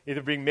made,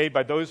 either being made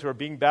by those who are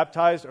being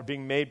baptized or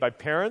being made by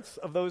parents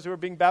of those who are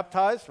being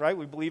baptized, right?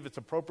 We believe it's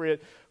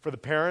appropriate for the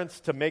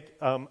parents to make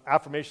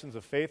affirmations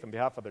of faith on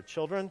behalf of their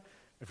children.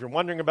 If you're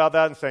wondering about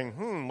that and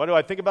saying, what do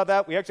I think about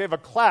that? We actually have a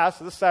class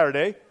this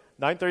Saturday,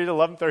 9:30 to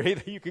 11:30,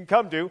 that you can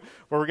come to,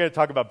 where we're going to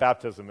talk about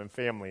baptism and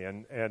family.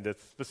 And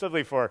it's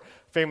specifically for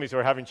families who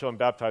are having children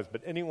baptized,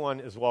 but anyone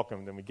is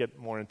welcome, and we get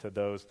more into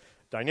those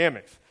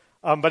dynamics.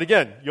 But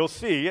again, you'll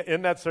see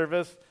in that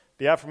service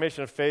the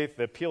affirmation of faith,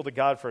 the appeal to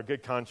God for a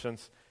good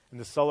conscience, and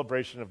the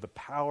celebration of the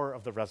power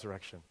of the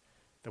resurrection,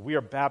 that we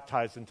are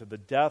baptized into the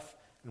death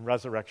and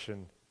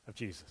resurrection of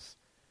Jesus.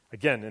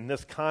 Again, in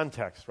this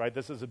context, right,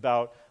 this is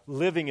about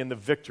living in the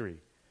victory.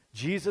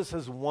 Jesus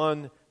has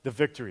won the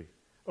victory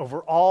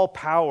over all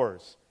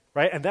powers,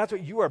 right? And that's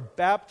what you are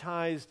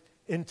baptized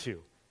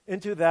into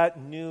that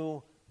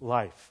new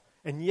life.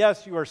 And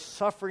yes, you are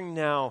suffering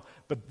now,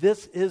 but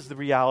this is the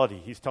reality,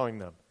 he's telling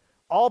them.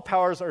 All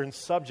powers are in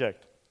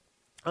subject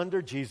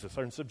under Jesus,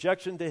 are in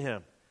subjection to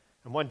him.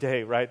 And one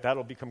day, right,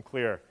 that'll become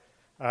clear,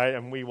 all right,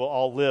 and we will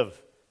all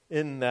live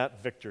in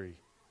that victory.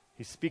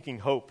 He's speaking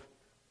hope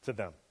to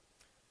them.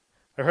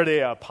 I heard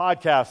a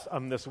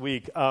podcast this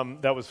week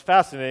that was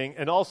fascinating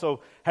and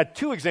also had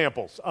two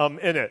examples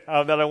in it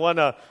that I want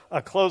to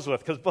close with,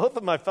 because both of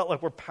them I felt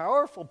like were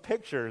powerful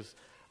pictures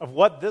of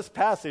what this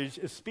passage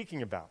is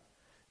speaking about.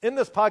 In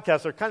this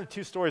podcast, there are kind of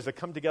two stories that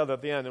come together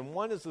at the end, and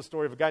one is the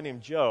story of a guy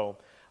named Joe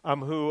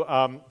who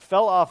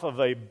fell off of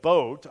a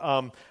boat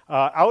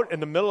out in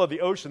the middle of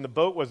the ocean. The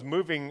boat was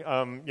moving,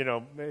 him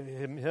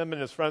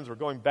and his friends were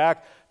going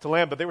back to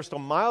land, but they were still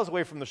miles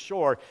away from the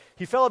shore.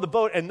 He fell out of the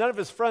boat, and none of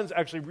his friends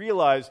actually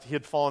realized he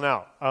had fallen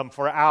out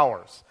for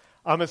hours.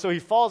 And so he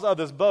falls out of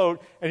this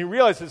boat, and he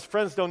realizes his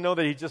friends don't know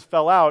that he just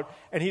fell out,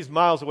 and he's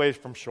miles away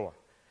from shore.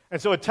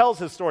 And so it tells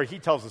his story. He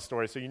tells the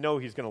story, so you know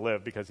he's going to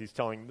live because he's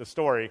telling the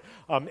story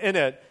in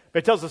it. But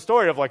it tells the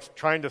story of like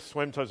trying to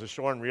swim towards the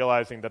shore and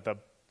realizing that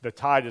the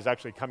tide is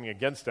actually coming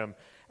against him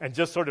and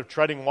just sort of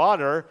treading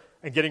water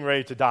and getting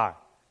ready to die,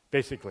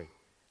 basically.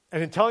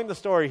 And in telling the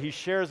story, he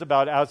shares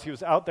about as he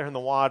was out there in the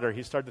water,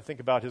 he started to think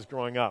about his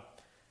growing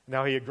up.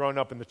 Now he had grown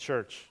up in the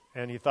church,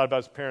 and he thought about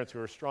his parents who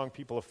were strong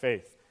people of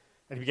faith.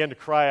 And he began to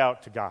cry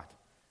out to God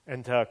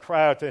and to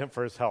cry out to him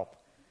for his help.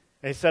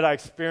 And he said, I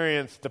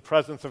experienced the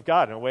presence of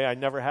God in a way I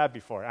never had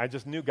before. I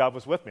just knew God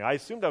was with me. I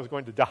assumed I was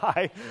going to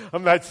die.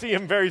 I'd see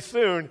him very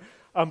soon.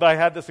 But I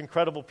had this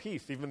incredible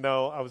peace, even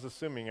though I was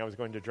assuming I was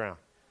going to drown.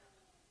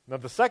 Now,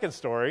 the second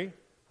story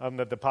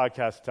that the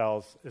podcast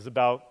tells is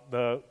about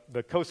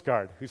the Coast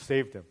Guard who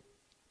saved him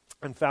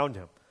and found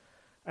him.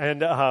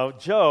 And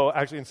Joe,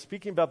 actually, in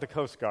speaking about the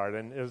Coast Guard,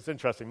 and it was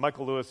interesting,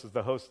 Michael Lewis is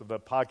the host of the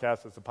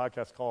podcast. It's a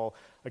podcast called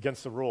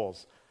Against the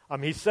Rules.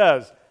 He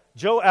says,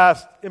 Joe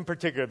asked in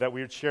particular that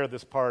we would share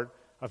this part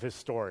of his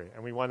story,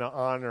 and we want to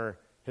honor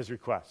his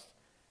request.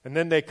 And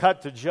then they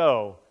cut to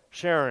Joe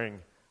sharing,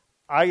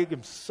 I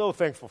am so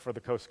thankful for the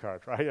Coast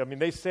Guard, right? I mean,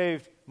 they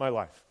saved my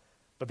life.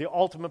 But the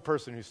ultimate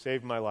person who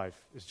saved my life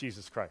is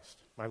Jesus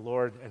Christ, my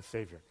Lord and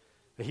Savior.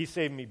 That he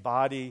saved me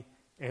body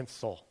and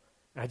soul.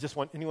 And I just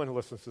want anyone who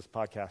listens to this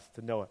podcast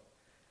to know it.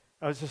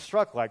 I was just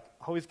struck, like,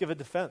 always give a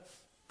defense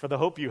for the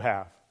hope you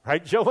have,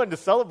 right? Joe wanted to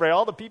celebrate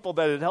all the people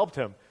that had helped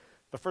him.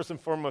 But first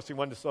and foremost, he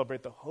wanted to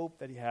celebrate the hope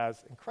that he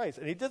has in Christ.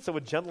 And he did so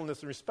with gentleness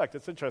and respect.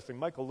 It's interesting.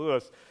 Michael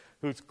Lewis,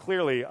 who's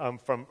clearly,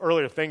 from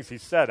earlier things he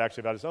said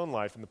actually about his own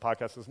life in the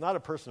podcast, is not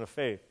a person of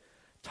faith,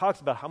 talks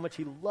about how much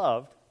he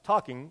loved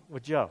talking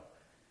with Joe.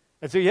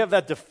 And so you have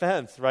that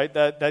defense, right,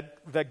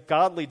 that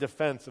godly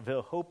defense of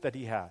the hope that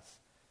he has.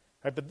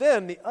 Right? But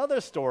then the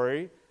other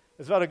story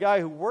is about a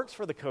guy who works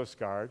for the Coast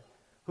Guard,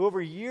 who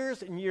over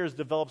years and years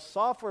developed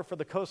software for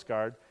the Coast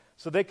Guard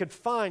so they could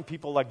find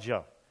people like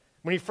Joe.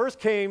 When he first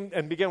came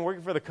and began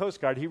working for the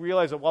Coast Guard, he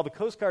realized that while the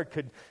Coast Guard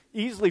could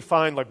easily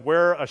find like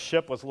where a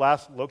ship was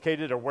last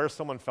located or where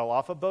someone fell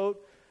off a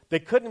boat, they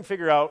couldn't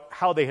figure out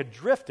how they had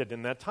drifted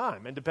in that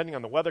time. And depending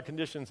on the weather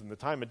conditions and the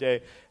time of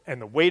day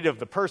and the weight of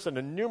the person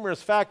and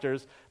numerous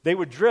factors, they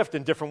would drift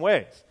in different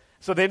ways.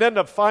 So they'd end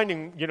up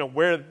finding,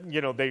 where,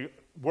 they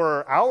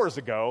were hours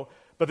ago,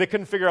 but they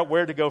couldn't figure out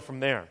where to go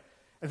from there.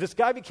 And this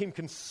guy became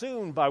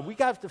consumed by, we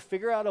got to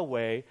figure out a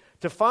way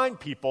to find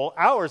people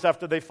hours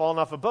after they've fallen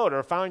off a boat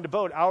or find a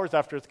boat hours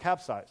after it's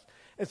capsized.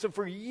 And so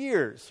for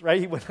years, right,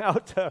 he went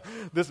out to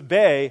this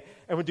bay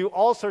and would do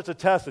all sorts of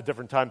tests at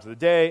different times of the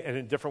day and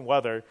in different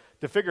weather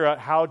to figure out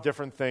how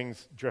different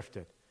things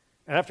drifted.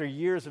 And after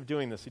years of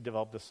doing this, he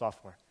developed this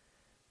software.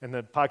 And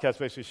the podcast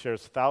basically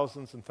shares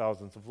thousands and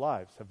thousands of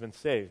lives have been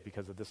saved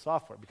because of this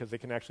software, because they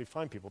can actually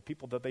find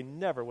people that they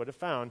never would have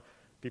found,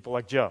 people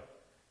like Joe.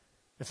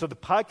 And so the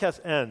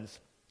podcast ends,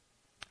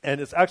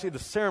 and it's actually the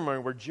ceremony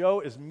where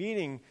Joe is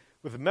meeting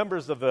with the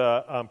members of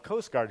the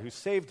Coast Guard who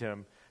saved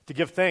him to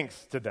give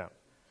thanks to them,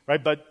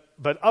 right? But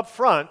up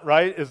front,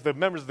 right, is the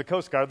members of the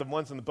Coast Guard, the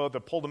ones in the boat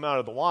that pulled him out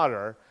of the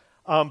water.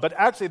 But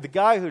actually, the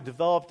guy who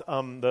developed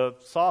the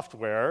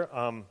software,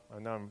 I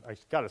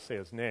got to say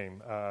his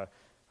name. I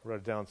wrote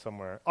it down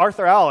somewhere.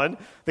 Arthur Allen,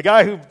 the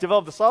guy who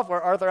developed the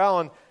software, Arthur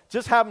Allen,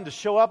 just happened to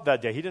show up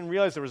that day. He didn't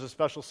realize there was a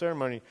special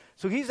ceremony.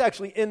 So he's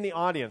actually in the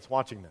audience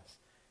watching this.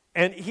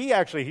 And he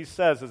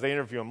says as they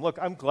interview him, look,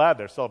 I'm glad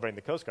they're celebrating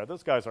the Coast Guard.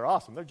 Those guys are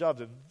awesome. Their jobs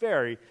are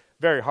very,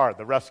 very hard,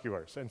 the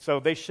rescuers. And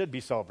so they should be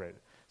celebrated.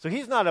 So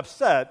he's not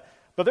upset,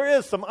 but there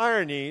is some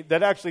irony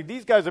that actually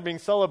these guys are being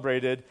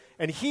celebrated,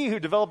 and he who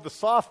developed the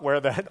software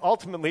that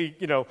ultimately,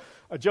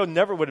 Joe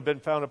never would have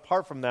been found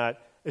apart from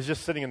that, is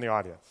just sitting in the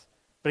audience.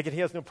 But again, he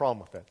has no problem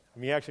with it. I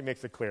mean, he actually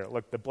makes it clear.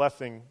 Look, the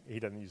blessing,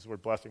 he doesn't use the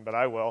word blessing, but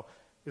I will,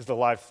 is the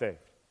life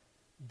saved.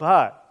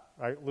 But,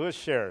 right, Lewis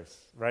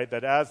shares, right,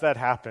 that as that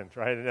happened,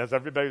 right, and as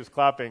everybody was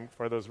clapping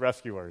for those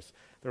rescuers,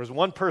 there was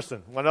one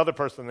other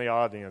person in the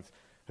audience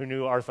who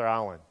knew Arthur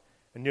Allen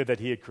and knew that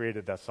he had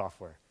created that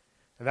software.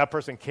 And that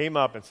person came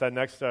up and sat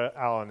next to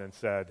Allen and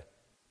said,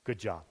 "Good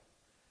job."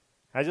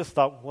 I just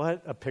thought,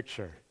 what a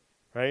picture,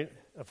 right,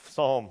 of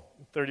Psalm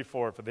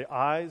 34. For the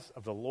eyes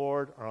of the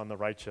Lord are on the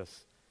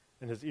righteous,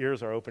 and his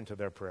ears are open to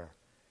their prayer.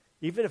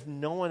 Even if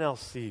no one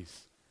else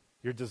sees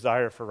your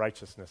desire for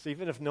righteousness,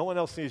 even if no one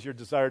else sees your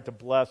desire to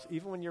bless,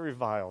 even when you're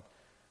reviled,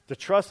 to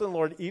trust in the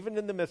Lord, even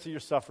in the midst of your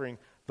suffering,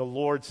 the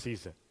Lord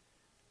sees it.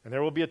 And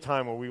there will be a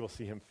time where we will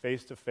see him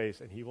face to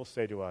face, and he will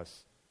say to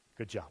us,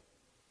 "Good job."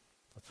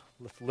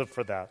 Let's live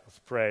for that. Let's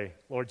pray.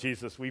 Lord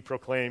Jesus, we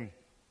proclaim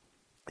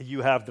that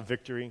you have the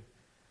victory,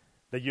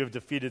 that you have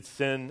defeated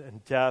sin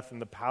and death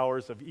and the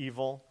powers of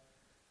evil.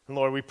 And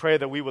Lord, we pray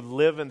that we would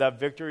live in that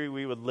victory.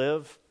 We would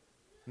live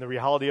in the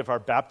reality of our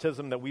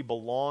baptism, that we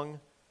belong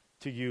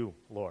to you,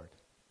 Lord.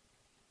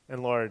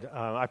 And Lord,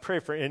 I pray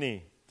for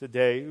any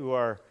today who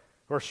are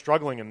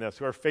struggling in this,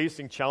 who are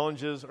facing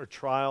challenges or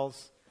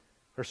trials,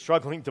 who are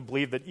struggling to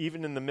believe that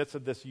even in the midst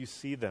of this, you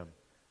see them.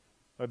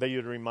 Lord, that you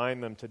would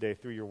remind them today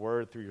through your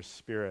word, through your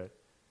spirit,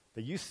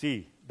 that you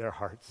see their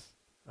hearts.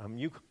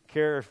 You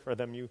care for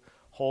them. You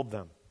hold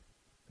them.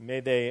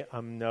 May they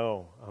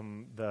know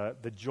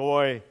the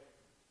joy,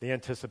 the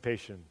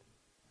anticipation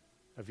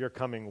of your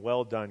coming.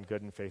 Well done,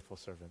 good and faithful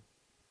servant.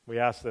 We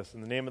ask this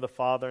in the name of the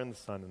Father, and the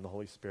Son, and the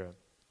Holy Spirit.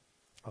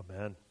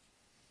 Amen.